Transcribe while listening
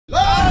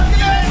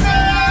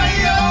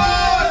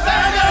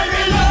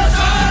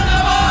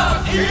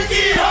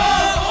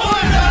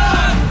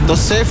The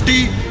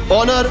safety,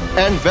 honor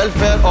and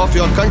welfare of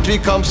your country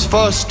comes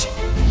first.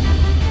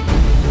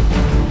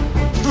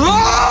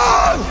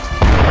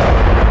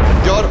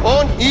 Your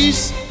own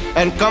ease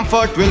and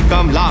comfort will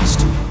come last.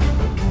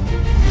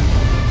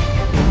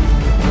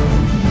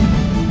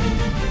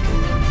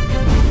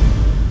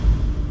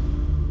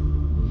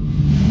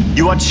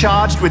 You are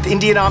charged with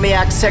Indian Army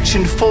Act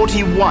Section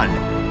 41,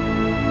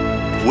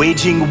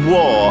 waging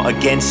war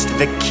against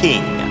the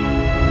king.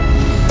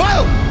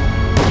 Fire!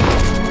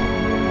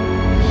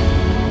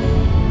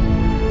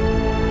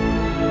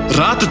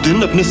 रात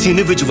दिन अपने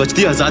सीने विच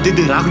वजदी आजादी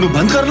दे राग नू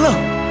बंद कर ला।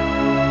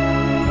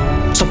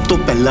 सब तो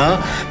पहला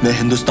मैं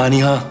हिंदुस्तानी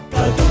हाँ।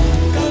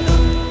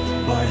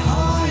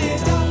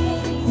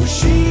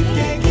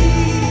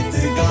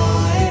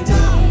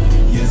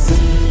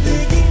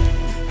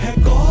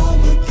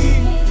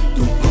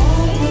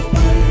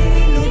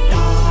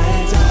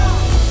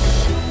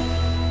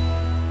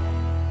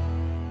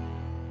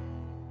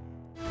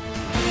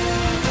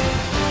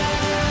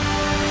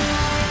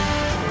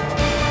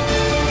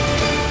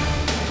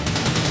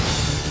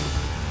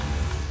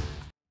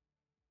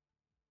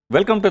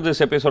 Welcome to this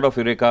episode of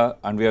Eureka,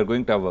 and we are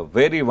going to have a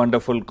very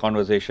wonderful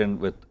conversation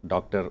with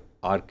Dr.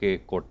 R K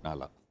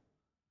Kotnala.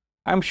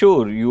 I'm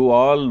sure you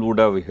all would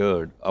have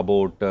heard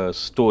about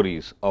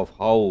stories of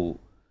how,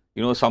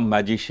 some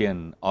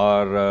magician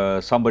or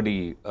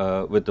somebody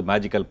with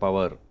magical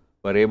power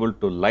were able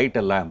to light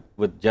a lamp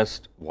with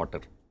just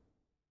water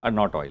and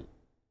not oil.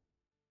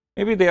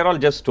 Maybe they are all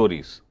just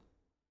stories,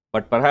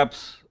 but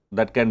perhaps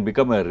that can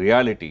become a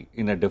reality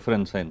in a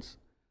different sense.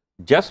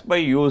 Just by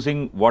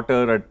using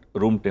water at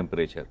room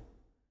temperature,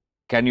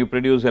 can you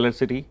produce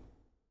electricity?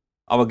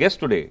 Our guest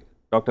today,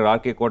 Dr. R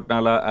K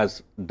Kotnala,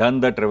 has done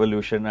that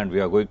revolution and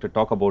we are going to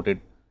talk about it.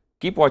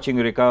 Keep watching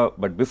Eureka,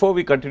 but before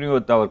we continue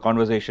with our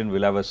conversation,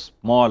 we'll have a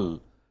small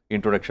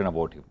introduction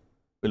about him.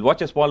 We'll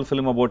watch a small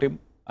film about him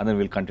and then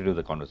we'll continue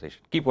the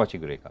conversation. Keep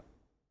watching Eureka.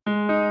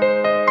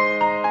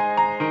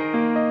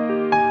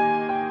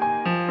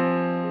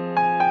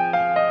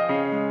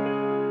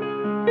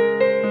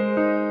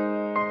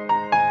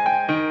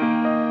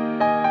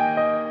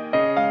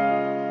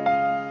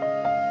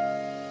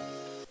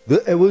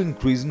 The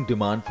ever-increasing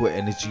demand for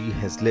energy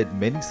has led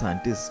many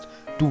scientists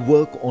to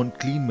work on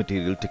clean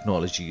material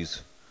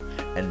technologies.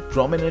 And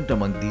prominent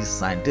among these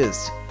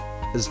scientists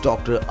is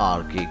Dr.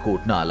 R K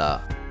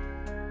Kotnala.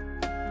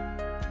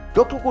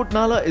 Dr.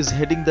 Kotnala is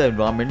heading the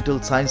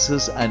Environmental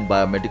Sciences and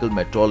Biomedical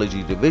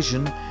Metrology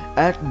Division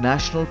at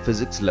National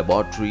Physics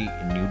Laboratory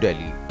in New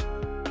Delhi.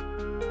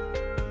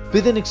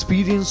 With an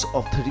experience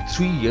of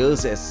 33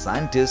 years as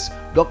scientist,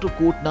 Dr.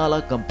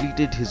 Kotnala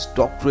completed his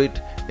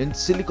doctorate in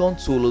silicon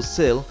solar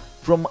cell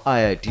from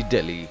IIT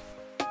Delhi.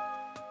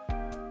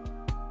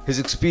 His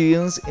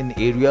experience in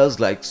areas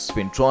like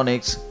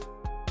spintronics,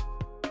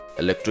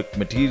 electric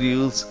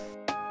materials,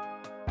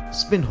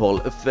 spin Hall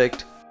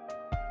effect,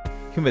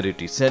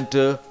 humidity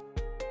center,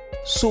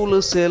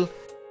 solar cell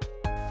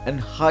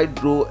and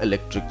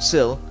hydroelectric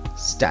cell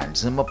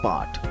stands him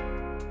apart.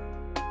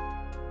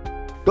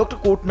 Dr.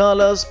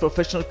 Kotnala's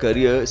professional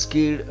career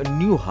scaled a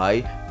new high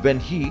when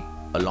he,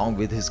 along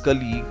with his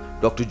colleague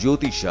Dr.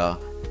 Jyotisha,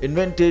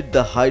 invented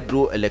the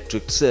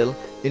hydroelectric cell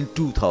in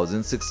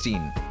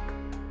 2016.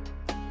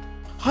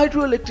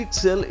 Hydroelectric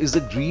cell is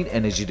a green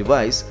energy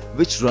device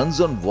which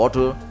runs on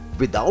water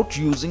without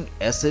using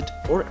acid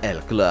or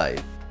alkali.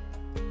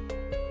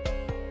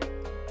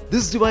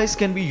 This device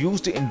can be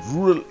used in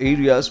rural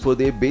areas for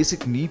their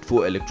basic need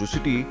for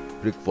electricity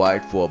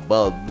required for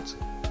bulbs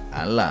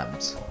and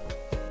lamps.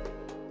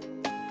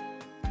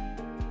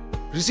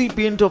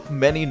 Recipient of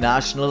many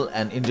national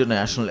and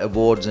international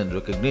awards and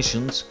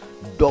recognitions,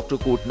 Dr.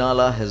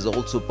 Kotnala has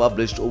also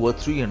published over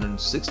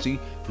 360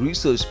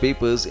 research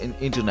papers in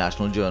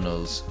international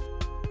journals.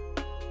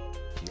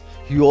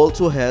 He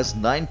also has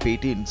 9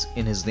 patents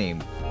in his name.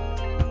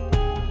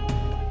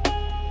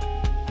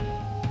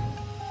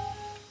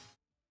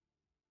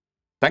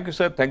 Thank you,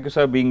 sir. Thank you,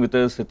 sir, being with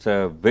us. It's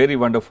a very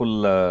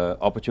wonderful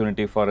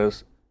opportunity for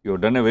us. You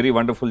have done a very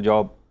wonderful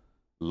job.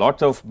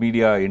 Lots of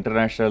media,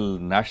 international,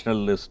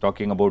 national, is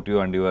talking about you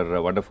and your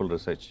wonderful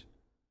research.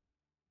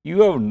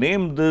 You have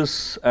named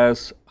this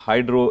as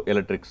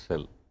hydroelectric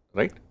cell,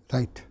 right?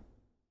 Right.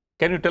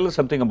 Can you tell us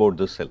something about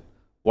this cell?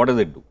 What does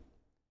it do?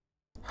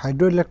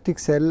 Hydroelectric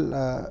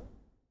cell,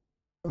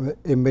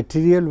 a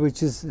material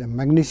which is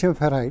magnesium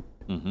ferrite,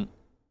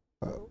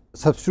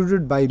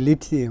 substituted by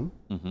lithium.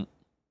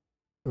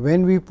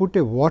 When we put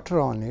a water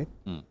on it,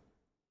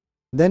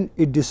 then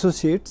it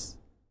dissociates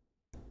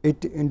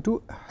it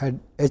into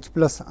H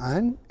plus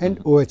ion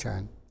and OH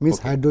ion, means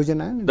hydrogen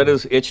ion. That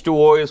is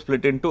H2O is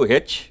split into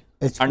H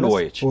and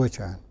OH. OH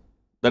ion.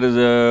 That is,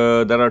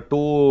 there are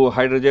 2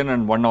 hydrogen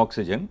and 1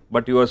 oxygen,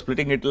 but you are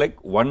splitting it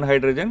like 1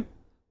 hydrogen,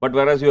 but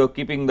whereas you are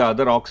keeping the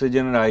other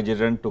oxygen and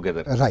hydrogen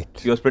together.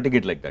 Right. You are splitting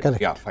it like that.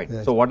 Correct. Yeah, fine.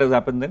 Right. So what has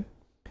happened then?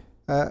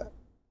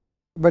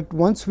 But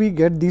once we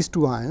get these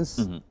 2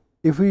 ions,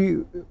 if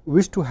we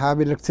wish to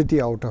have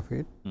electricity out of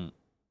it,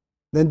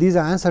 then these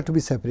ions have to be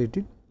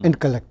separated and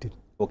collected.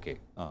 Okay.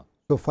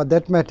 So for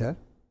that matter,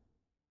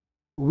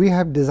 we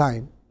have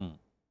designed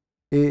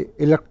a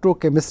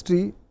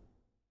electrochemistry,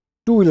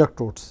 2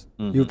 electrodes,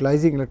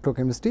 utilizing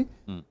electrochemistry,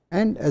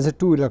 and as a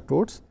 2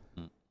 electrodes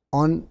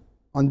on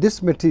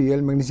this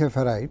material, magnesium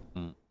ferrite,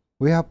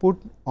 we have put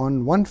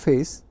on one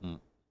face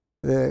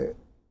the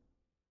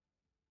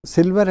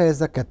silver as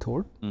the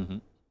cathode,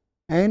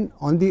 and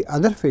on the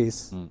other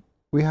face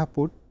we have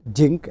put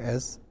zinc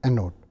as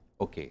anode.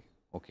 Okay,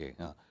 okay.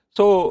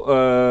 So,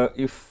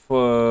 if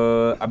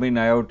I mean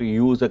I have to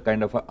use a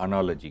kind of an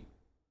analogy,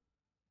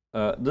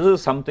 this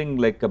is something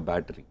like a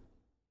battery,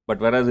 but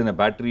whereas in a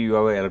battery you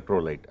have an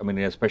electrolyte, I mean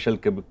a special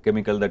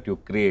chemical that you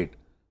create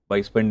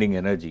by spending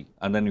energy,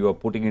 and then you are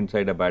putting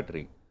inside a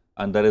battery,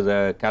 and there is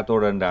a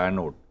cathode and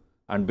anode,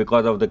 and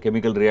because of the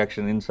chemical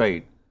reaction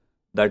inside,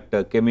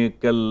 that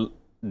chemical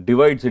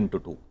divides into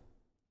 2.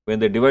 When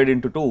they divide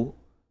into 2,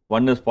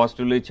 one is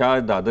positively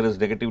charged, the other is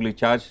negatively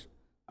charged,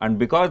 and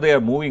because they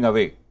are moving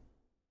away,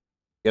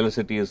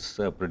 electricity is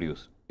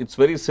produced. It's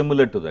very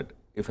similar to that,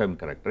 if I am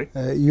correct, right?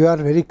 You are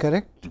very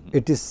correct.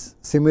 It is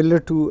similar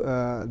to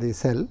the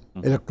cell,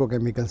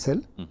 electrochemical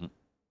cell.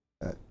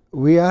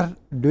 We are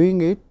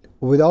doing it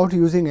without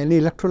using any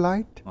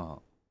electrolyte,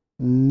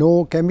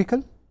 no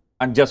chemical,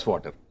 and just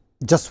water.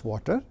 Just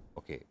water.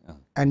 Okay.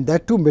 And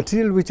that too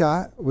material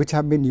which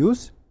have been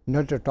used,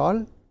 not at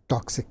all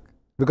toxic.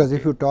 Because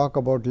if you talk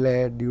about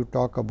lead, you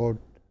talk about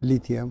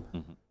lithium,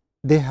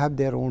 they have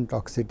their own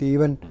toxicity.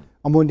 Even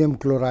ammonium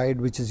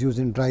chloride, which is used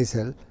in dry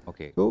cell.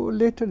 Okay. So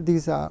later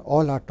these are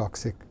all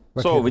toxic.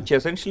 But so which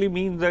essentially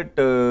means that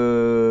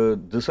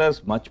this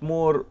is much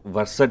more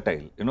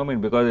versatile. You know, I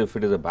mean, because if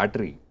it is a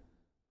battery,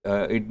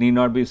 it need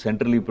not be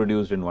centrally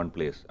produced in one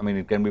place. I mean,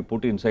 it can be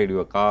put inside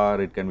your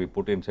car, it can be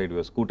put inside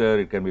your scooter,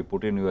 it can be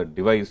put in your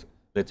device,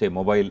 let's say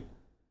mobile.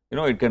 You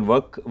know, it can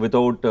work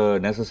without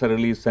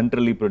necessarily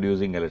centrally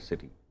producing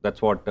electricity.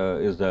 That's what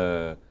is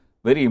the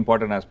very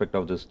important aspect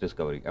of this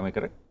discovery. Am I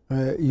correct?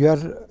 You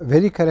are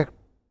very correct.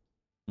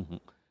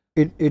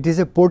 It is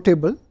a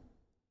portable.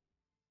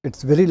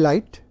 It's very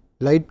light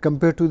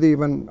compared to the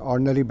even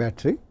ordinary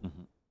battery.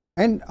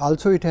 And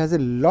also it has a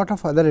lot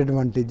of other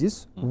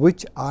advantages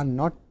which are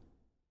not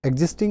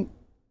existing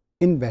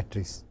in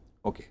batteries.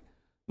 Okay.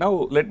 Now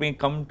let me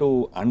come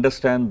to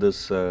understand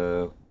this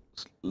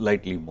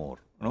slightly more.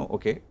 You know,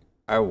 okay,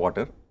 I have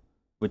water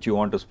which you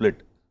want to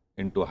split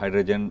into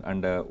hydrogen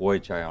and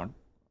OH ion.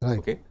 Right.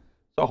 Okay.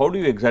 So how do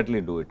you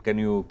exactly do it? Can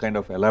you kind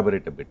of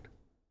elaborate a bit?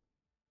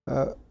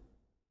 But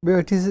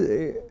it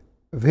is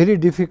very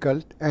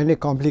difficult and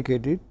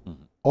complicated.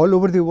 All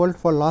over the world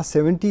for last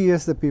 70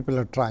 years the people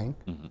are trying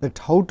that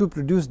how to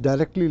produce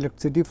directly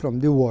electricity from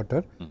the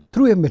water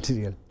through a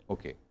material.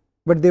 Okay.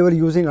 But they were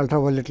using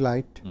ultraviolet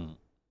light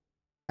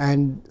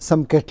and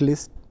some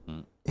catalyst.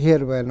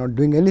 Here we are not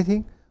doing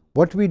anything.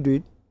 What we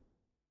did,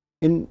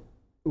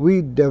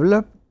 we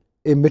developed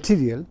a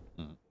material,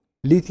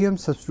 lithium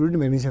substituted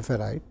magnesium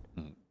ferrite,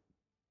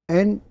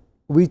 and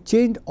we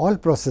changed all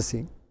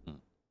processing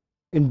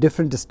in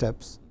different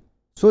steps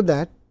so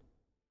that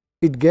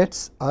it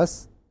gets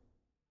us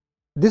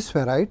this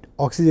ferrite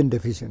oxygen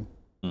deficient.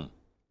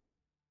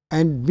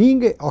 And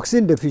being a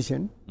oxygen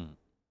deficient,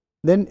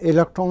 then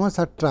electrons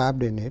are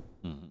trapped in it.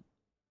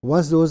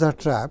 Once those are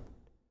trapped,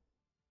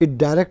 it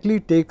directly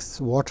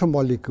takes water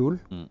molecule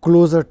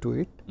closer to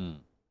it,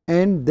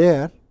 and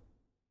there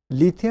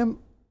lithium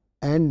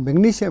and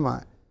magnesium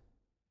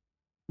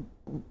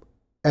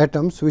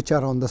atoms which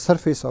are on the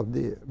surface of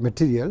the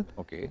material,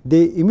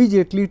 they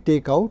immediately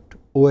take out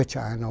OH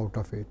ion out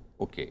of it.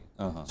 Okay.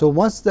 So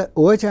once the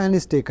OH ion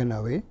is taken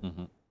away,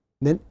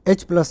 then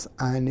H plus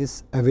ion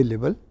is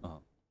available,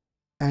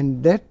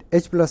 and that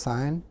H plus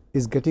ion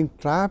is getting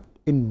trapped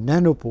in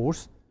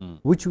nanopores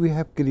which we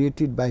have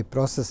created by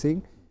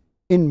processing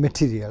in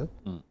material,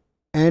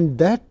 and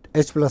that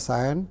H plus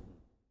ion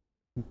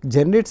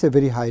generates a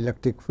very high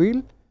electric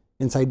field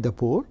inside the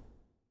pore,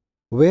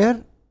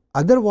 where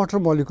other water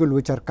molecules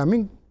which are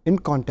coming in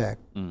contact,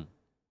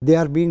 they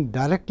are being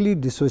directly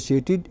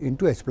dissociated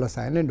into H plus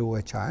ion and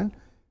OH ion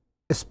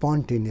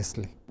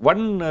spontaneously.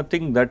 One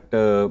thing that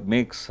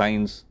makes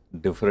science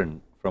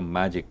different from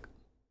magic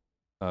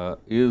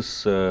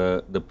is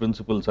the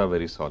principles are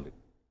very solid.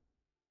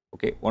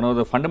 Okay, one of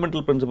the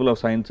fundamental principles of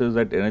science is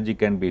that energy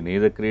can be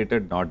neither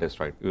created nor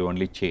destroyed, you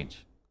only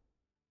change.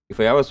 If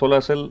I have a solar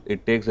cell,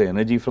 it takes the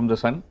energy from the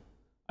sun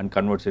and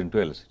converts it into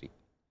electricity.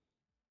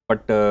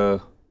 But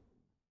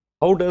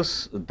how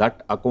does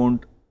that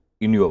account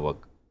in your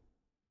work?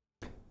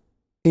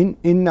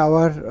 In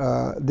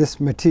our this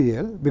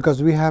material,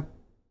 because we have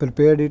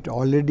prepared it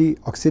already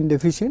oxygen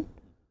deficient,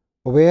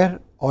 where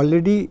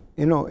already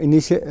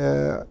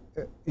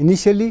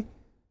initially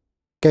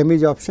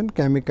chemisorption,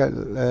 chemical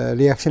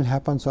reaction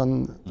happens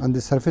on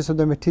the surface of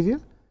the material.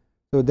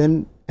 So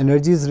then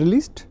energy is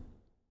released.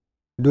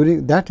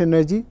 During that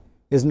energy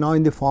is now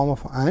in the form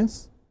of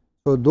ions.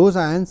 So those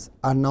ions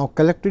are now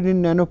collected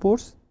in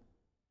nanopores.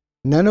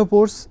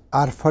 Nanopores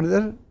are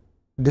further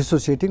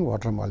dissociating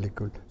water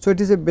molecule. So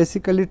it is a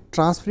basically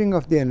transferring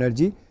of the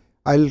energy,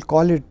 I will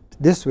call it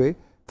this way,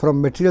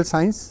 from material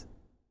science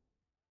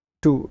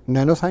to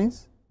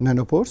nanoscience,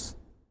 nanopores,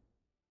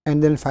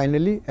 and then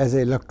finally as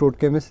a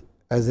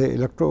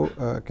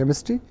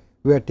electrochemistry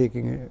we are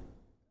taking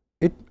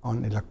it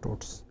on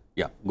electrodes.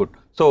 Yeah, good.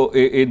 So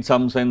in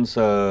some sense,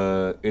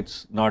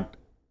 it's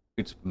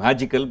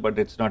magical, but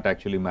it's not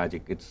actually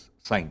magic. It's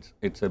science.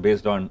 It's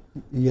based on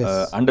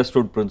Yes.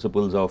 understood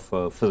principles of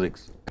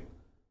physics.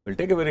 We'll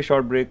take a very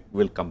short break.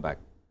 We'll come back.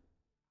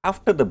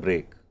 After the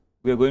break,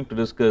 we are going to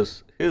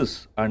discuss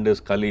his and his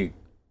colleague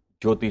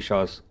Jyoti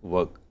Shah's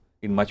work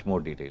in much more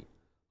detail.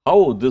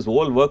 How this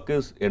whole work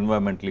is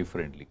environmentally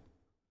friendly,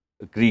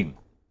 green.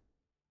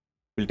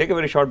 We'll take a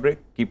very short break.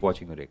 Keep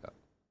watching Eureka.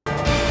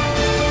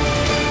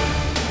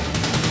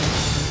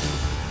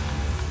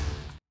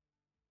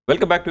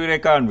 Welcome back to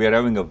Eureka, and we are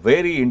having a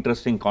very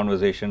interesting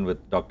conversation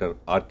with Dr.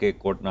 R K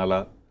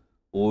Kotnala,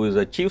 who is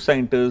a chief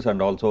scientist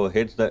and also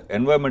heads the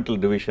environmental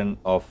division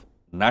of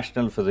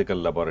National Physical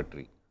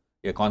Laboratory,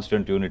 a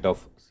constant unit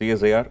of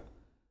CSIR,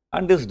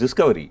 and his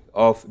discovery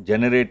of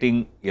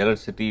generating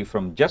electricity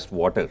from just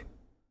water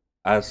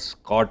has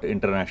caught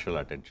international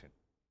attention.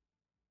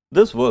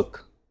 This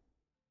work,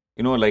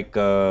 you know, like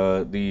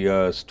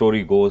the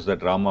story goes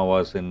that Rama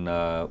was in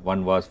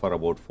Vanvas for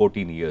about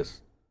 14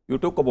 years. You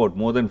took about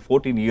more than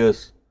 14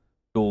 years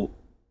to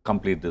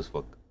complete this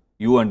work,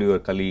 you and your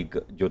colleague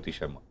Jyoti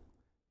Shah.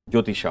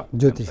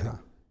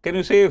 Can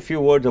you say a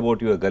few words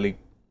about your colleague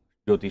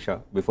Jyoti Shah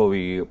before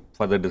we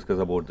further discuss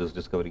about this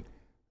discovery?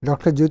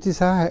 Dr. Jyoti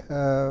Shah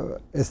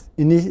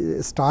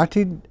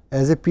started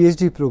as a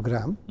PhD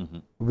program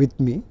with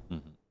me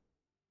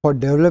for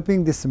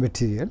developing this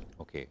material,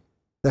 Okay.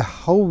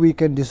 how we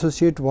can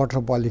dissociate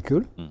water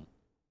molecule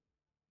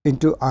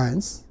into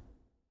ions,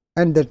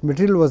 and that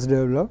material was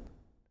developed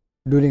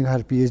during her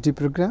PhD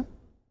program,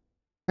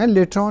 and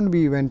later on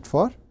we went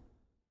for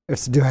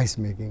its device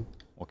making.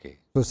 Okay.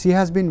 So she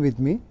has been with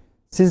me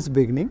since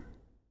beginning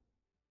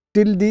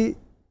till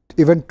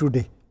even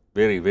today.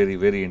 Very, very,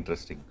 very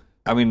interesting.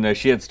 I mean,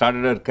 she had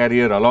started her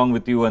career along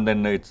with you, and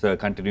then it's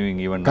continuing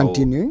even now.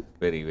 Continuing.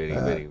 Very,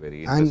 very,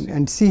 very interesting.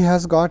 And she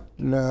has got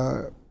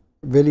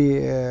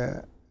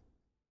very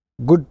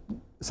good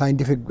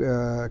scientific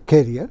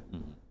career,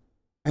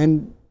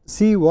 and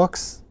she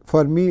works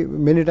for me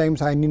many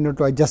times. I need not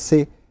to, I just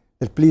say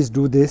that please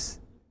do this.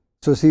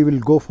 So she will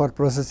go for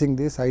processing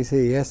this. I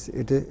say yes,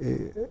 it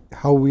is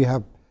how we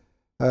have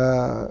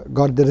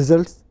got the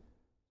results.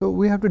 So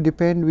we have to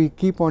depend, we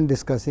keep on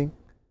discussing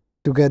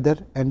together,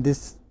 and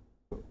this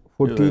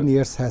 14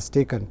 years has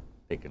taken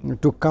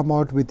to come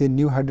out with a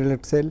new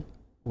hydroelectric cell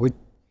with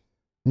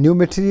new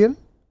material,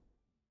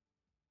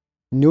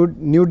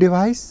 new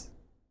device,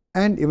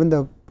 and even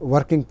the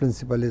working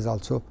principle is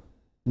also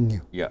new.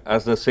 Yeah,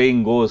 as the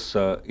saying goes,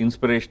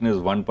 inspiration is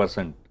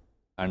 1%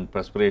 and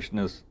perspiration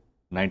is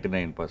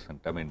 99%.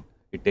 I mean,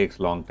 it takes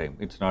long time.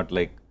 It's not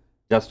like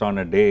just on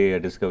a day a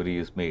discovery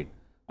is made.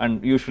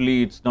 And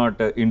usually it's not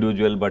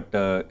individual, but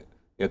a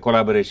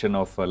collaboration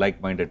of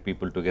like-minded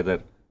people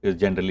together is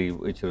generally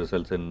which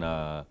results in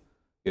a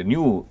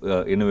new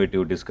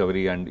innovative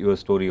discovery, and your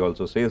story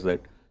also says that.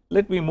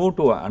 Let me move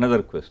to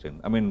another question.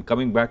 I mean,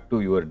 coming back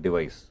to your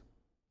device,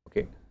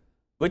 okay,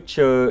 which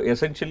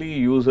essentially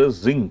uses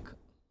zinc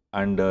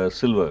and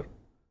silver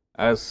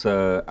as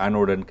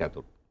anode and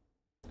cathode,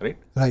 right?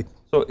 Right.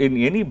 So in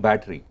any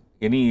battery,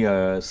 any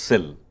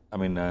cell, I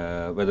mean,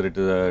 whether it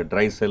is a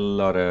dry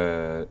cell or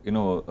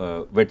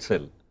a wet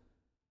cell,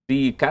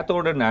 the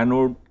cathode and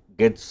anode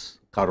gets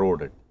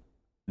corroded,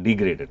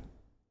 degraded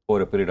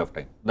over a period of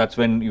time. That's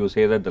when you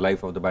say that the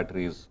life of the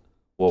battery is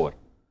over.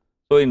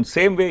 So in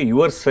same way,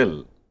 your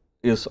cell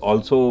is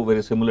also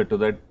very similar to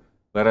that,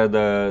 whereas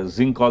the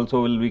zinc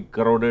also will be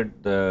corroded,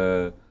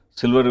 the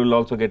silver will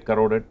also get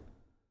corroded.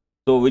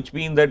 So which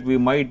means that we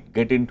might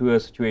get into a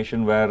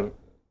situation where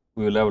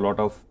we will have a lot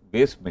of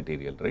waste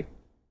material, right?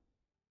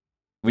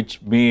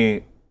 Which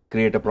may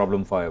create a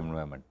problem for our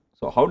environment.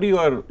 So how do you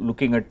are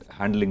looking at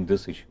handling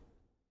this issue?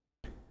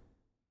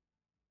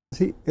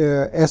 See,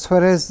 as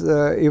far as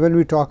even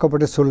we talk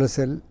about a solar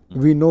cell,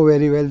 we know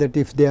very well that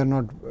if they are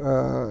not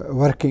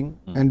working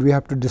and we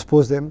have to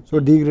dispose them, so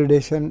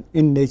degradation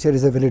in nature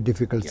is a very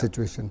difficult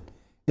situation.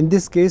 In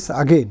this case,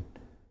 again,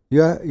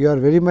 you are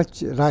very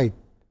much right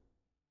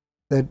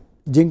that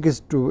zinc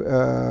is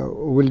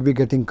will be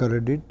getting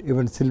corroded,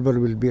 even silver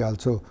will be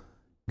also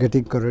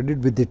getting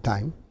corroded with the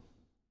time.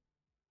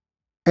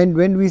 And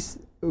when we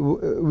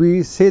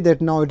say that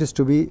now it is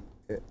to be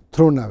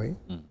thrown away,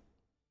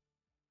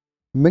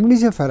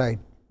 magnesium ferrite,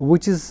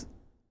 which is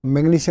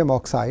magnesium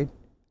oxide,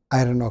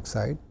 iron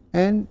oxide,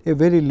 and a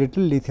very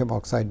little lithium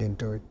oxide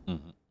into it.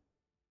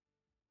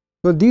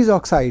 So these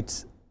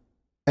oxides,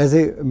 as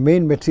a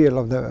main material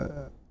of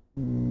the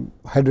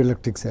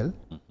hydroelectric cell,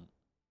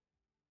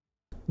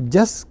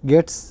 just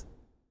gets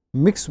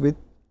mixed with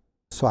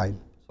soil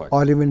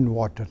or even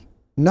water.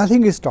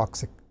 Nothing is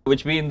toxic.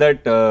 Which means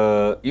that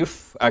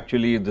if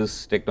actually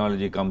this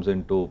technology comes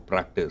into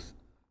practice,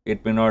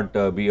 it may not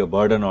be a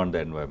burden on the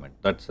environment.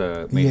 That's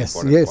a main important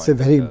point. Yes, a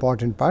very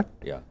important part.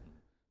 Yeah.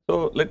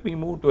 So let me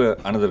move to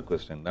another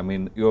question. I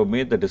mean, you have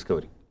made the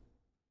discovery.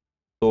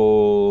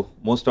 So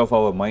most of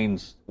our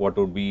minds, what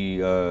would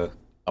be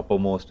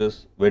uppermost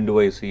is, when do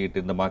I see it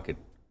in the market?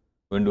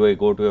 When do I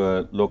go to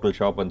a local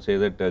shop and say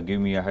that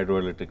give me a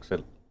hydroelectric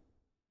cell,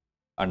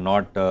 and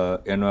not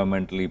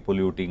environmentally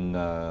polluting,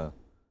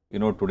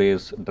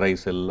 today's dry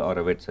cell or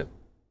a wet cell?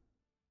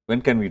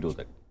 When can we do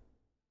that?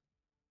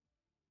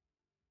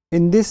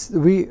 In this,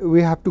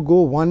 we have to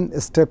go one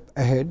step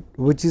ahead,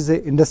 which is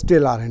a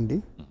industrial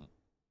R&D.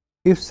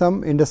 If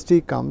some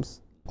industry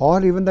comes,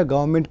 or even the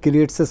government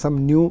creates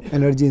some new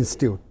energy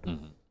institute,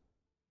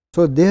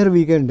 so there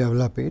we can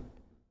develop it,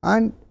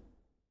 and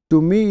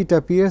to me it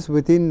appears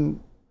within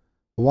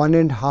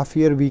 1.5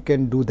 years we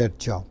can do that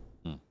job,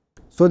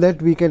 so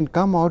that we can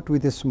come out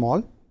with a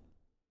small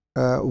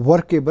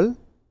workable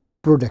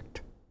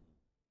product,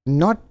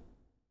 not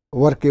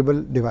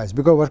workable device,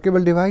 because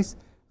workable device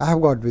I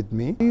have got with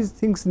me. These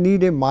things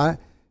need a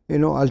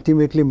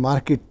ultimately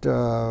market.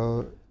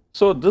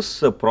 So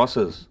this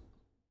process,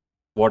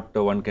 what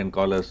one can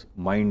call as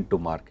mind to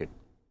market,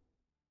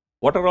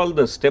 what are all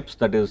the steps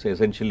that is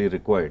essentially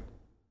required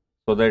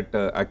so that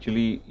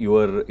actually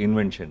your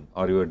invention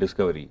or your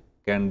discovery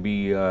can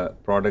be a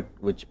product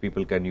which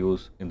people can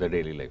use in their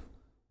daily life?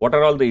 What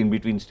are all the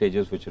in-between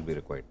stages which will be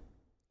required?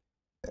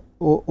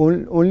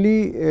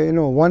 Only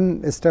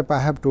one step I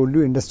have told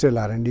you, industrial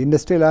R&D.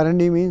 Industrial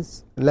R&D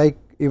means like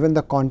even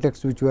the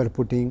context which we are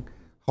putting,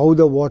 how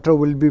the water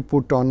will be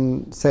put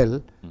on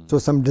cell. So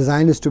some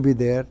design is to be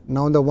there.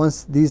 Now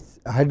once these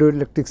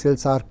hydroelectric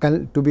cells are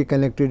to be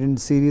connected in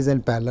series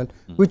and parallel,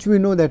 which we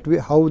know that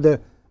how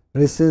the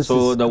resistance.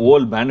 So the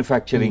whole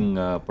manufacturing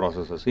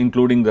processes,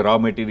 including the raw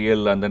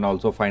material, and then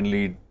also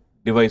finally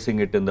devising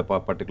it in the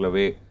particular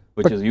way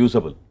which is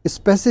usable.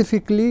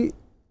 Specifically,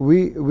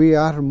 we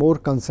are more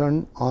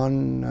concerned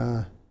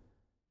on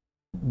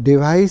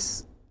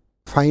device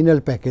final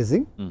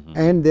packaging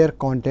and their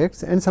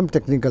context and some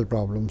technical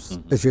problems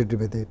associated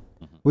with it,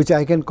 which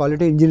I can call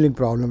it an engineering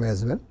problem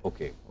as well.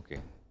 Okay.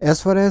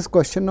 As far as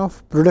question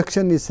of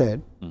production is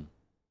said,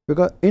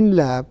 because in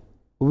lab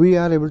we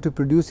are able to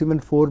produce even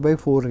 4 by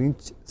 4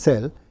 inch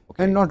cell,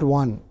 and not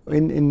one.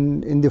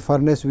 In the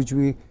furnace which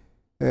we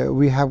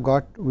have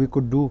got, we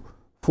could do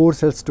 4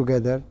 cells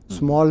together.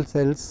 Small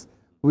cells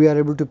we are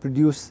able to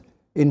produce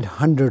in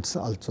hundreds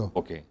also.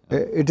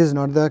 It is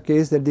not the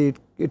case that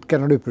it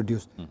cannot be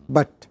produced,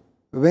 but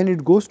when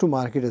it goes to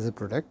market as a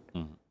product,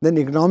 then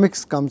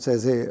economics comes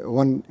as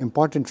one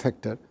important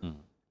factor.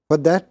 For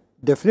that,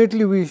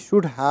 definitely we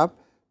should have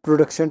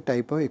production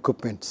type of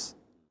equipments,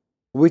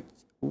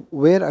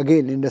 where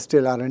again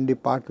industrial R&D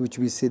part, which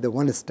we see the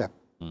one step,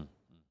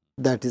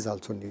 that is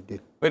also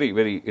needed. Very,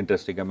 very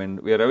interesting. I mean,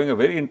 we are having a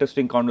very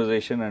interesting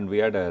conversation, and we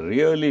had a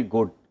really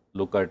good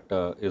look at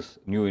his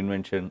new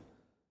invention,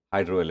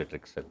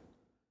 hydroelectric cell.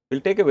 We'll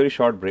take a very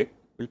short break.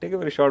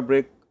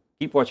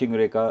 Keep watching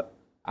Eureka.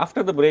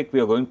 After the break, we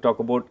are going to talk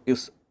about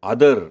his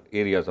other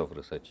areas of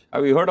research.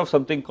 Have you heard of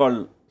something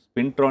called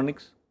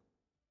spintronics?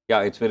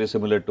 Yeah, it's very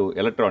similar to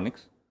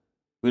electronics.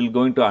 We're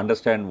going to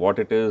understand what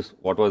it is,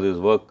 what was his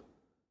work,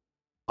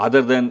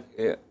 other than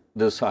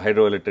this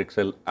hydroelectric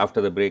cell. After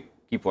the break,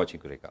 keep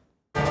watching Eureka.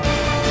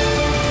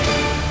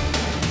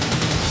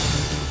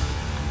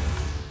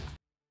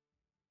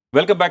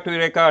 Welcome back to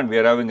Eureka, and we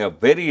are having a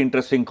very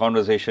interesting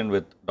conversation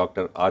with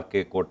Dr. R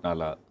K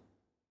Kotnala,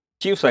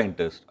 Chief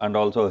Scientist and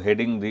also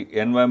heading the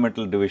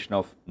Environmental Division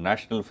of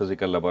National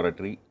Physical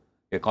Laboratory,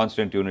 a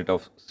constant unit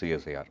of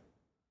CSIR.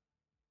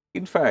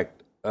 In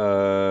fact,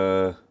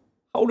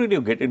 how did you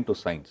get into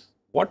science?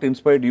 What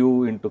inspired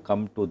you into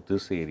come to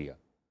this area?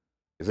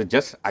 Is it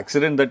just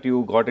accident that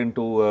you got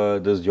into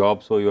this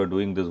job, so you are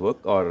doing this work,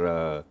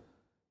 or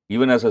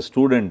even as a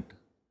student,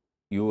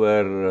 you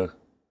were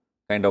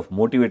kind of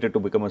motivated to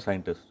become a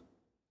scientist?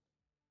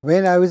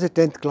 When I was a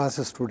 10th class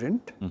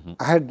student,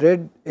 I had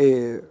read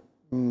a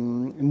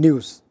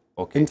news.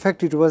 In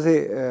fact, it was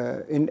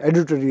in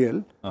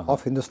editorial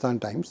of Hindustan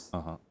Times,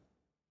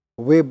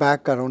 way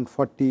back around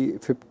 40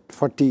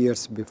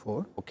 years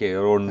before.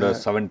 Around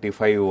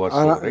 75 or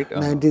so, right?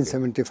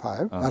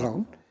 1975,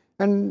 around.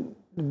 And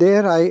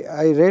there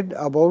I read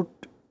about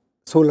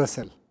solar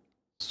cell.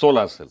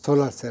 Solar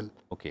cell.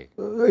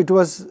 It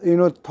was,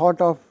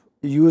 thought of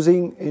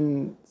using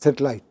in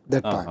satellite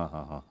that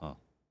time.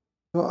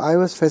 So I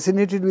was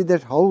fascinated with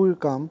that, how will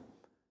come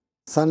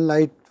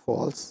sunlight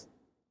falls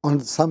on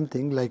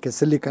something like a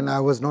silicon. I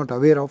was not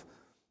aware of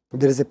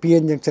there is a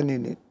PN junction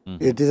in it.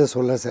 It is a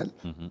solar cell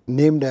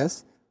named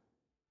as,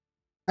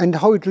 and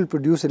how it will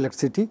produce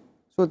electricity.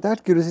 So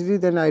that curiosity,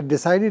 then I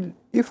decided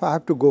if I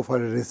have to go for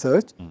a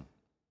research,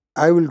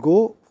 I will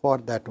go for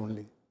that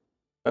only.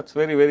 That's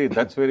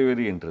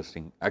very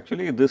interesting.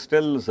 Actually, this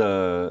tells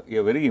a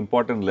very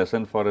important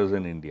lesson for us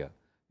in India.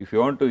 If you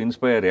want to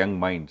inspire young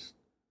minds,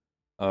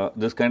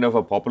 this kind of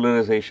a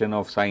popularization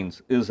of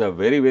science is a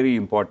very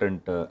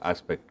important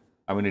aspect.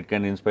 I mean, it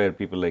can inspire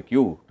people like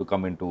you to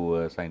come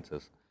into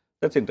sciences.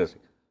 That's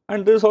interesting.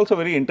 And this is also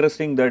very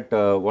interesting that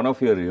one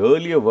of your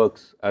earlier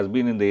works has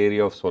been in the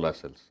area of solar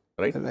cells,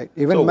 right?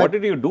 Even so what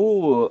did you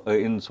do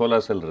in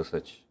solar cell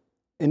research?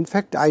 In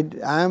fact, I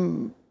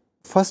am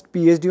first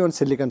PhD on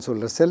silicon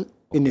solar cell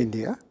in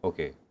India.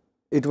 Okay.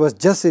 It was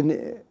just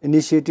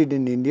initiated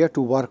in India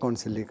to work on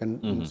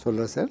silicon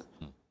solar cell.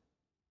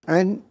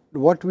 And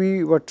what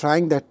we were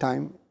trying that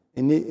time,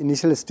 in the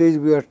initial stage,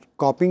 we were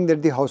copying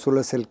that the how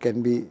solar cell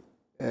can be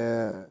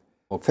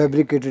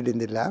fabricated in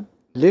the lab.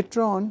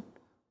 Later on,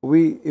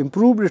 we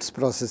improved its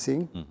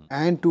processing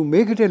and to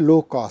make it a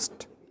low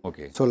cost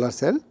solar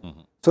cell,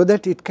 so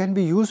that it can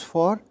be used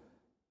for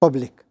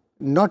public,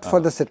 not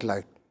for the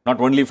satellite. Not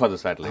only for the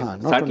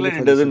satellite. Satellite,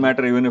 it doesn't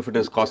matter even if it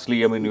is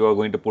costly. I mean, you are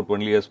going to put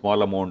only a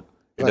small amount.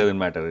 It doesn't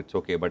matter. It's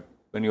okay. But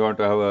when you want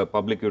to have a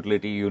public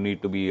utility, you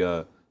need to be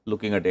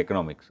looking at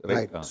economics,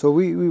 right? So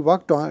we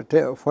worked on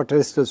for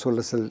terrestrial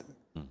solar cell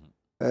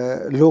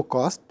low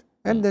cost,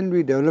 and then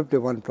we developed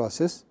one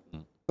process.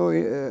 So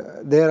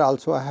there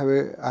also I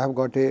have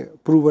got a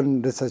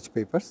proven research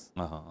papers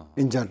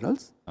in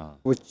journals,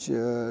 which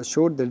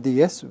showed that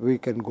yes, we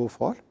can go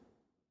for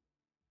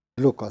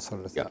low cost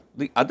solar cell. Yeah.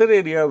 The other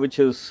area which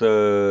is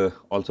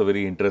also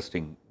very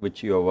interesting,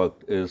 which you have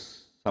worked,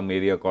 is some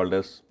area called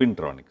as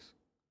spintronics.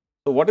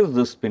 So what is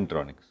this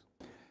spintronics?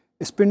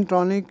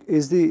 Spintronic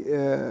is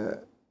the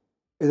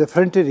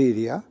frontier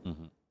area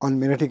on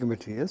magnetic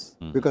materials,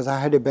 because I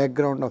had a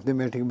background of the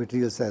magnetic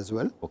materials as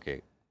well.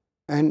 Okay.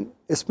 And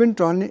a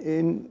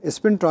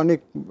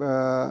spintronic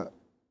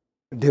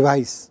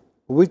device,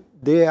 which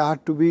they are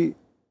to be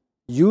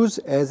used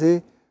as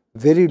a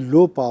very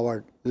low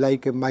powered,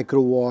 like a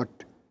microwatt,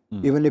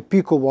 even a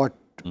picowatt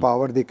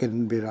power they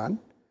can be run.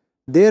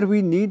 There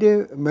we need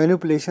a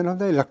manipulation of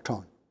the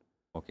electron.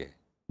 Okay.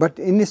 But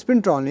in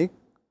spintronic,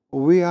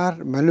 we are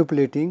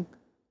manipulating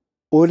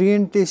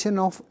orientation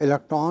of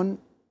electron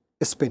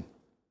spin.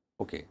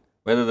 Okay.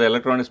 Whether the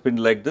electron is spin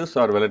like this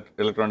or whether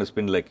electron is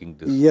spin like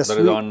this. Yes. That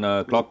is on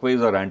clockwise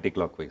or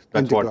anti-clockwise.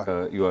 That's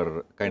what you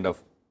are kind of.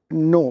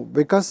 No,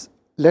 because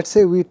let's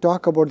say we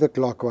talk about the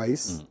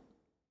clockwise,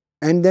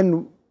 and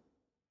then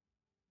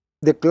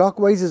the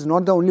clockwise is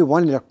not the only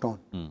one electron.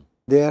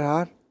 There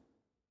are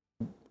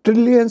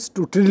trillions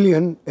to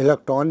trillion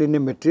electron in a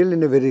material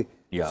in a very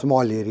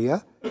small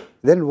area.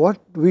 Then what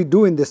we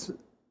do in this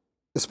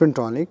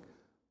spintronic,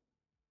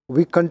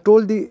 we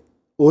control the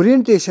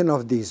orientation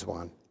of these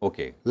one.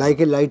 Okay.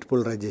 Like a light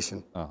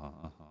polarization.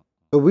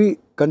 So we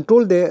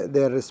control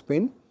their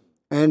spin,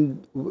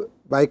 and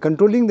by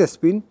controlling the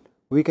spin,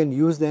 we can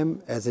use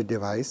them as a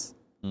device.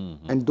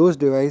 And those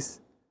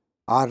devices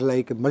are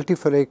like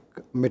multiferric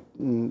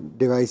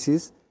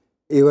devices,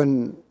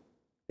 even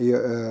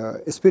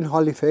spin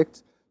Hall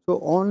effects. So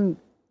on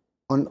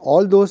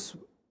all those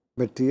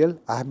material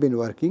I have been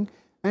working,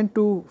 and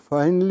to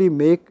finally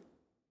make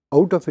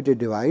out of it a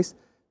device,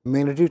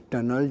 magnetic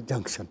tunnel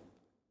junction.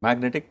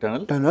 Magnetic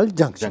tunnel? Tunnel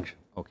junction.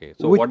 Okay.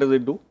 So what does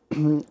it do?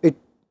 It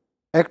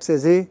acts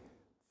as a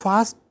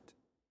fast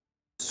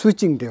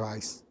switching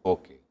device.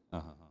 Okay.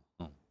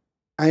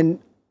 And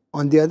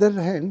on the other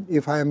hand,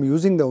 if I am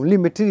using the only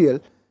material,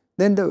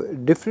 then the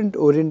different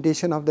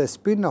orientation of the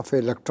spin of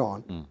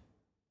electron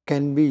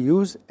can be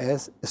used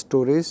as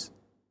storage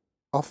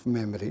of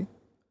memory.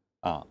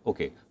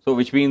 Okay. So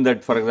which means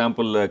that, for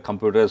example, a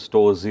computer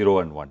stores 0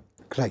 and 1.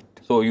 Right.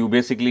 So you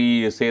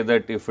basically say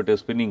that if it is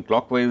spinning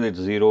clockwise, it's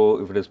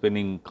 0. If it is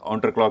spinning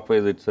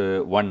counterclockwise, it's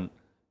 1.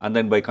 And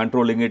then by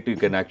controlling it, you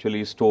can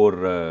actually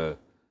store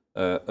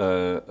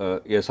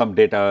some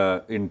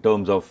data in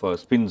terms of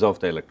spins of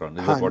the electron.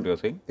 Is that what you are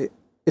saying?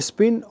 A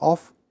spin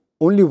of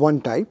only one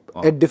type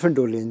at different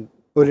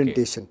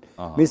orientation.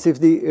 Means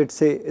if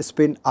it's a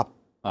spin up.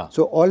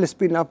 So all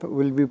spin up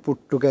will be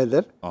put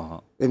together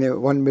in a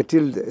one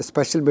material,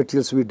 special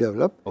materials we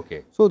develop.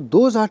 Okay. So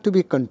those are to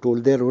be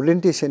controlled. Their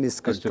orientation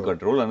is controlled. To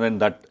control, and then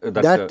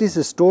that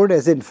is stored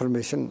as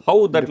information.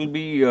 How that will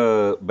be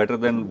better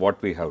than what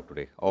we have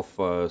today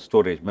of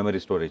storage, memory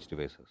storage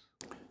devices?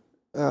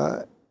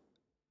 At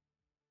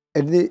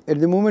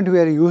the moment we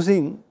are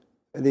using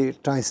the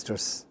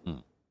transistors,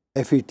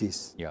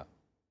 FETs. Yeah.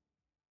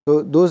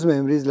 So those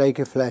memories, like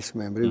a flash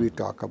memory we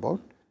talk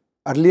about.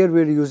 Earlier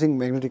we were using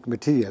magnetic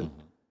material.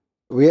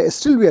 We are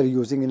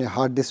using in a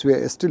hard disk, we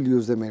are still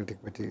use the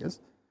magnetic materials.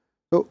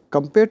 So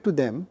compared to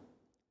them,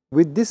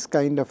 with this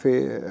kind of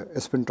a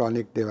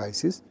spintronic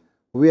devices,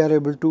 we are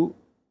able to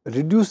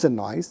reduce the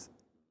noise,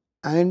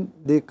 and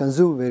they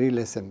consume very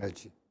less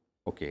energy.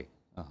 Okay.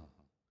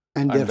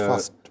 And they are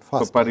fast.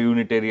 So per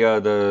unit area,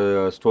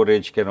 the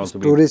storage can also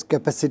storage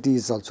capacity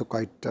is also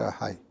quite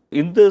high.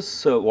 In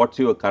this, what's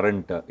your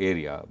current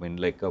area? I mean,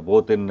 like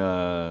both in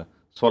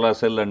solar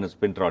cell and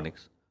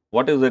spintronics,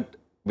 what is that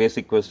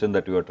basic question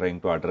that you are trying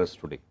to address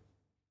today?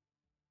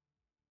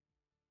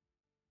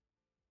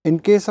 In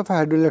case of a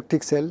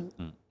hydroelectric cell,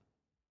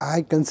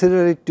 I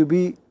consider it to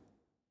be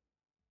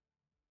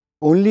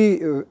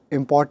only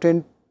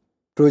important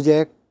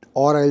project,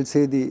 or I will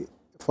say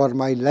for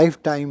my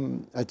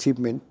lifetime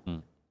achievement.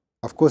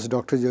 Of course,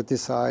 Dr.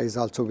 Jyotisa is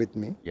also with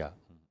me. Yeah.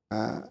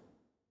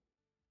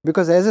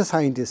 Because as a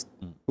scientist,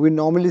 we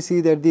normally see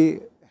that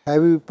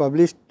have you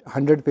published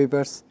 100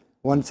 papers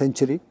 1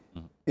 century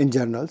in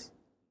journals,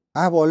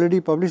 I have already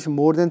published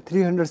more than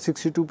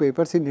 362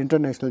 papers in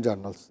international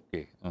journals.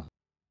 Okay.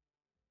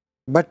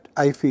 But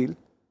I feel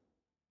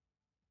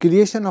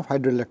creation of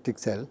hydroelectric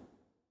cell,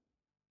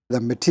 the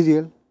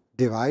material,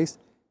 device,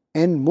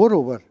 and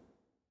moreover,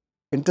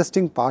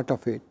 interesting part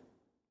of it,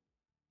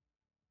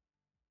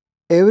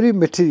 every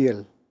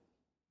material,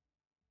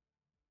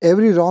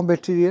 every raw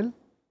material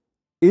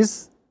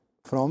is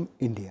from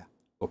India.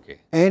 Okay.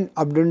 And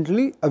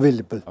abundantly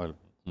available.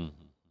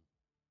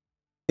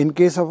 In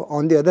case of,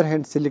 on the other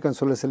hand, silicon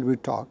solar cell we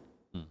talk.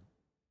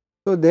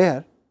 So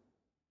there,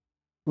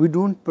 we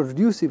don't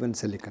produce even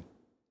silicon.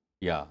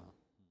 Yeah.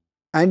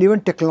 And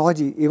even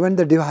technology, even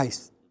the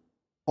device,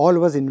 all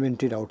was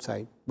invented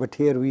outside. But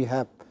here we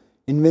have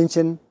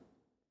invention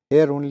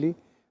here only,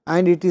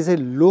 and it is a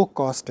low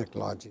cost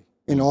technology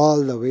in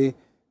all the way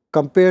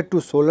compared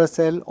to solar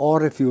cell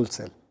or a fuel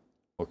cell.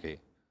 Okay.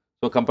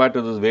 So compared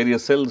to those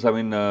various cells, I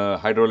mean,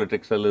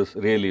 hydroelectric cell is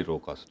really low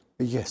cost.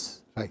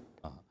 Yes, right.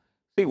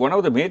 See, one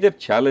of the major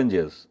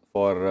challenges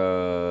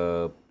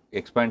for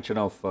expansion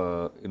of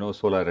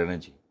solar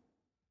energy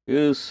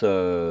is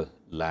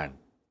land.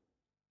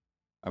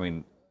 I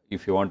mean,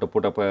 if you want to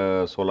put up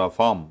a solar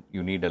farm,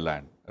 you need a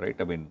land, right?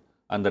 I mean,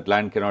 and that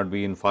land cannot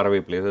be in faraway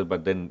places,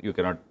 but then you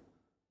cannot,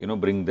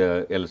 bring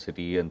the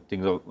electricity and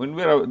things. When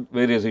there are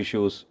various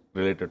issues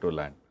related to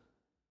land,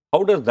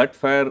 how does that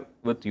fare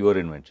with your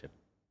invention?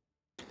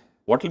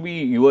 What will be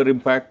your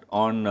impact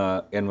on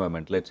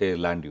environment? Let's say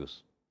land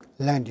use.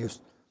 Land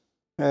use.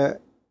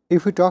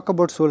 If we talk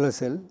about solar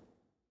cell,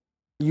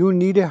 you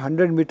need a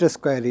 100-meter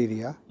square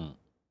area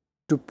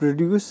to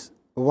produce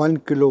 1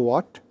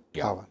 kilowatt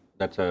power.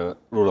 That's a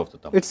rule of the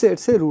thumb.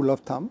 It's a rule of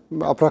thumb,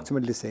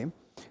 approximately same.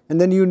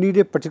 And then you need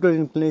a particular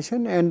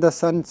inclination, and the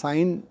sun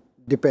sign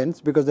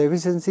depends, because the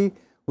efficiency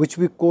which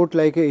we quote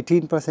like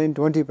 18%,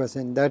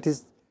 20%, that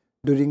is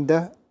during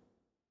the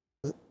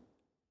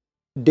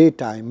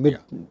daytime,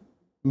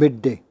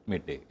 midday.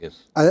 Midday,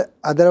 yes.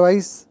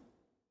 Otherwise,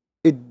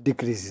 it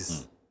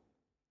decreases.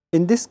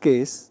 In this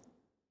case,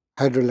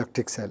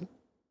 hydroelectric cell,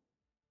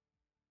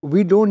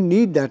 we don't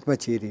need that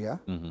much area.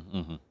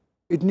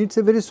 It needs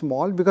a very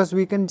small, because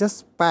we can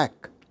just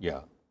pack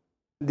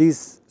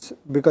these,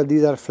 because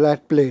these are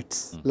flat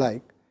plates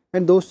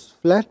and those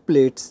flat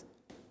plates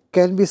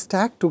can be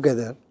stacked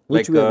together.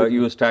 Like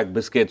you stack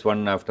biscuits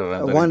one after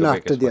another. One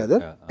after the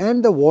other,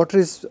 and the water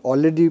is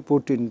already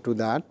put into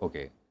that.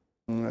 Okay.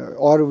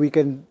 Or we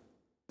can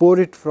pour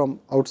it from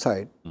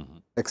outside,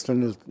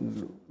 external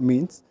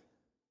means.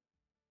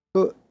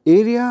 So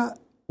area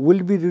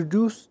will be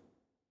reduced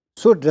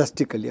so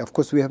drastically. Of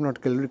course, we have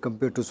not calculated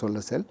compared to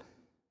solar cell,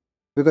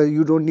 because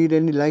you don't need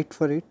any light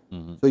for it.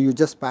 So you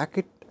just pack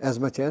it as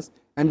much as,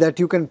 and that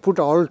you can put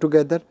all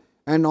together.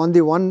 And on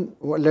the one,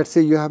 let's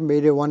say you have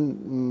made a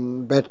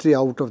one battery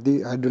out of the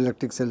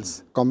hydroelectric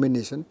cells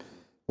combination.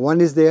 One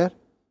is there,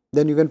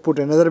 then you can put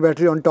another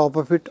battery on top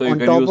of it. So you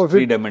can use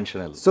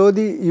three-dimensional. So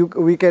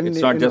we can. It's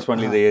not just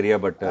only the area,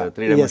 but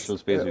three-dimensional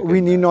space. We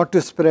need not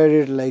to spread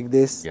it like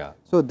this. Yeah.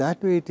 So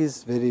that way it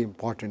is very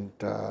important.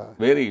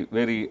 Very,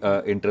 very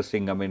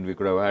interesting. I mean, we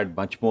could have had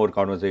much more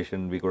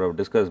conversation. We could have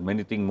discussed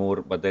many things more,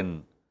 but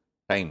then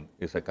time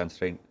is a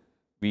constraint.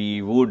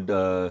 We would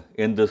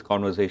end this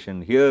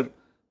conversation here,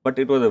 but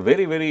it was a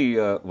very, very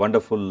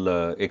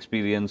wonderful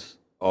experience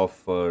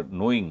of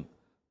knowing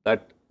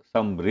that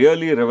some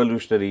really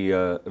revolutionary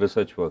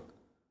research work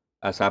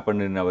has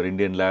happened in our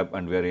Indian lab,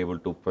 and we are able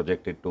to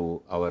project it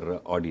to our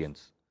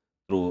audience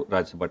through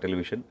Rajya Sabha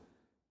television.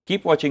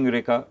 Keep watching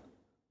Eureka.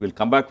 We'll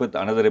come back with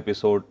another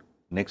episode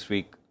next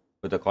week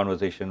with a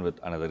conversation with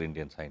another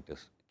Indian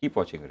scientist. Keep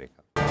watching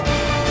Eureka.